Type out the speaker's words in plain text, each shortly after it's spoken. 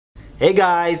Hey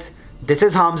guys, this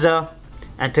is Hamza,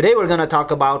 and today we're gonna talk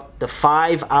about the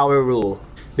 5-hour rule.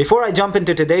 Before I jump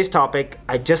into today's topic,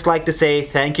 I'd just like to say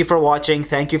thank you for watching,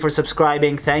 thank you for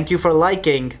subscribing, thank you for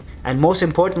liking, and most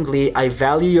importantly, I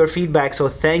value your feedback, so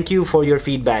thank you for your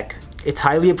feedback. It's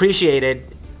highly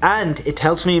appreciated, and it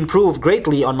helps me improve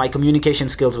greatly on my communication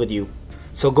skills with you.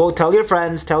 So go tell your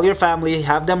friends, tell your family,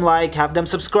 have them like, have them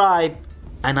subscribe,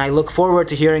 and I look forward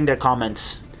to hearing their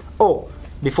comments. Oh,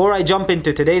 before I jump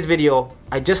into today's video,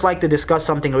 I'd just like to discuss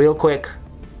something real quick.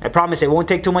 I promise it won't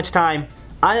take too much time.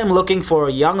 I am looking for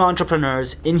young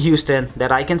entrepreneurs in Houston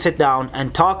that I can sit down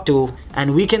and talk to,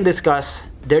 and we can discuss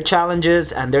their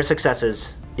challenges and their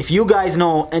successes. If you guys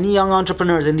know any young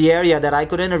entrepreneurs in the area that I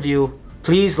could interview,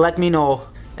 please let me know,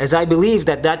 as I believe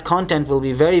that that content will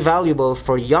be very valuable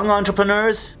for young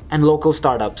entrepreneurs and local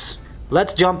startups.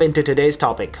 Let's jump into today's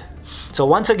topic. So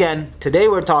once again, today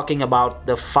we're talking about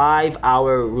the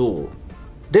 5-hour rule.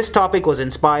 This topic was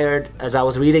inspired as I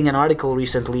was reading an article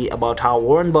recently about how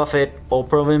Warren Buffett,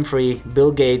 Oprah Winfrey,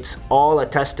 Bill Gates all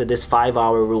attest to this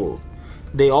 5-hour rule.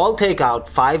 They all take out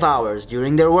 5 hours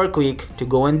during their work week to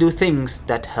go and do things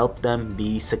that help them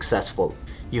be successful.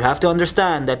 You have to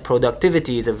understand that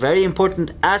productivity is a very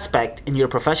important aspect in your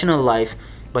professional life,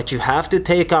 but you have to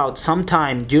take out some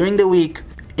time during the week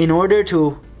in order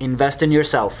to invest in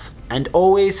yourself. And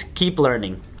always keep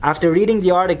learning. After reading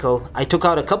the article, I took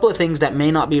out a couple of things that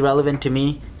may not be relevant to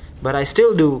me, but I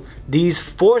still do these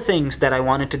 4 things that I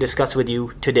wanted to discuss with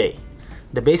you today.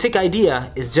 The basic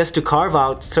idea is just to carve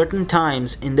out certain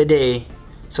times in the day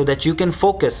so that you can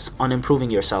focus on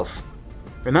improving yourself.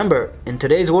 Remember, in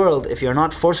today's world, if you're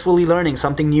not forcefully learning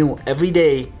something new every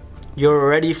day, you're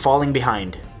already falling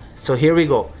behind. So here we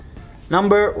go.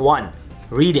 Number 1,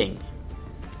 reading.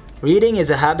 Reading is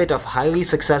a habit of highly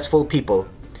successful people.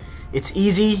 It's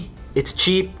easy, it's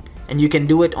cheap, and you can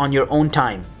do it on your own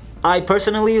time. I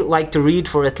personally like to read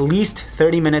for at least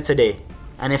 30 minutes a day.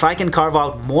 And if I can carve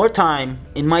out more time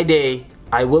in my day,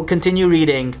 I will continue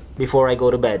reading before I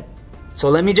go to bed. So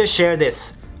let me just share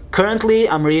this. Currently,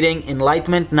 I'm reading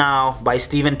Enlightenment Now by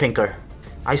Steven Pinker.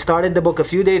 I started the book a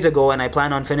few days ago and I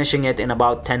plan on finishing it in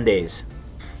about 10 days.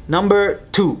 Number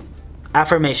 2,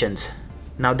 affirmations.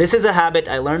 Now this is a habit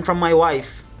I learned from my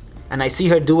wife, and I see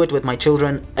her do it with my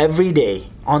children every day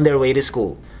on their way to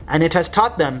school. And it has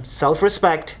taught them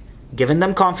self-respect, given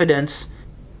them confidence,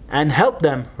 and helped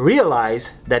them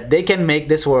realize that they can make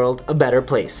this world a better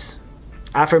place.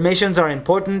 Affirmations are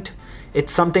important.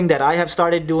 It's something that I have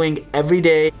started doing every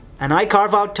day, and I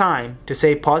carve out time to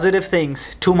say positive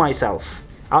things to myself.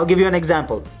 I'll give you an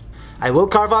example. I will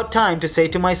carve out time to say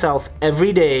to myself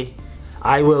every day,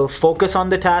 I will focus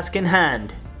on the task in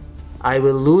hand. I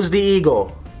will lose the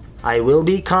ego. I will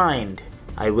be kind.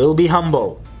 I will be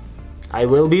humble. I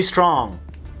will be strong.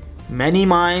 Many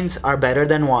minds are better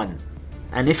than one.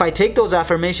 And if I take those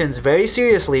affirmations very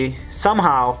seriously,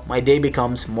 somehow my day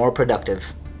becomes more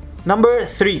productive. Number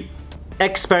 3,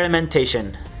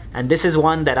 experimentation. And this is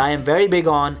one that I am very big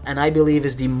on and I believe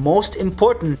is the most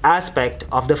important aspect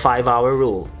of the 5-hour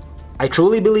rule. I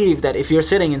truly believe that if you're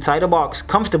sitting inside a box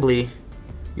comfortably,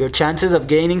 your chances of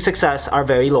gaining success are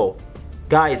very low.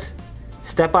 Guys,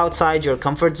 step outside your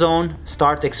comfort zone,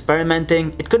 start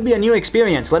experimenting. It could be a new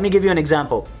experience. Let me give you an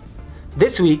example.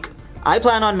 This week, I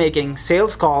plan on making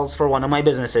sales calls for one of my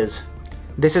businesses.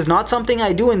 This is not something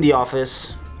I do in the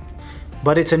office,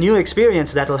 but it's a new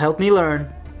experience that will help me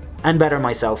learn and better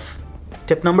myself.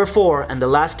 Tip number 4, and the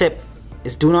last tip,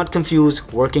 is do not confuse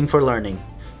working for learning.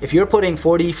 If you're putting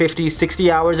 40, 50,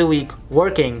 60 hours a week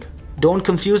working, don't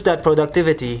confuse that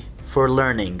productivity for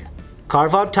learning.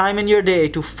 Carve out time in your day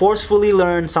to forcefully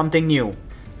learn something new.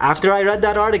 After I read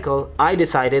that article, I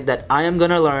decided that I am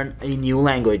gonna learn a new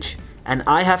language. And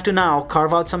I have to now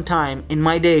carve out some time in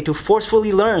my day to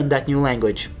forcefully learn that new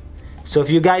language. So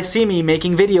if you guys see me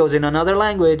making videos in another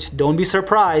language, don't be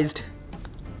surprised,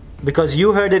 because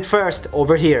you heard it first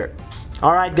over here.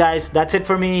 Alright guys, that's it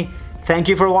for me. Thank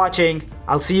you for watching.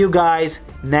 I'll see you guys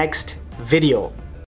next video.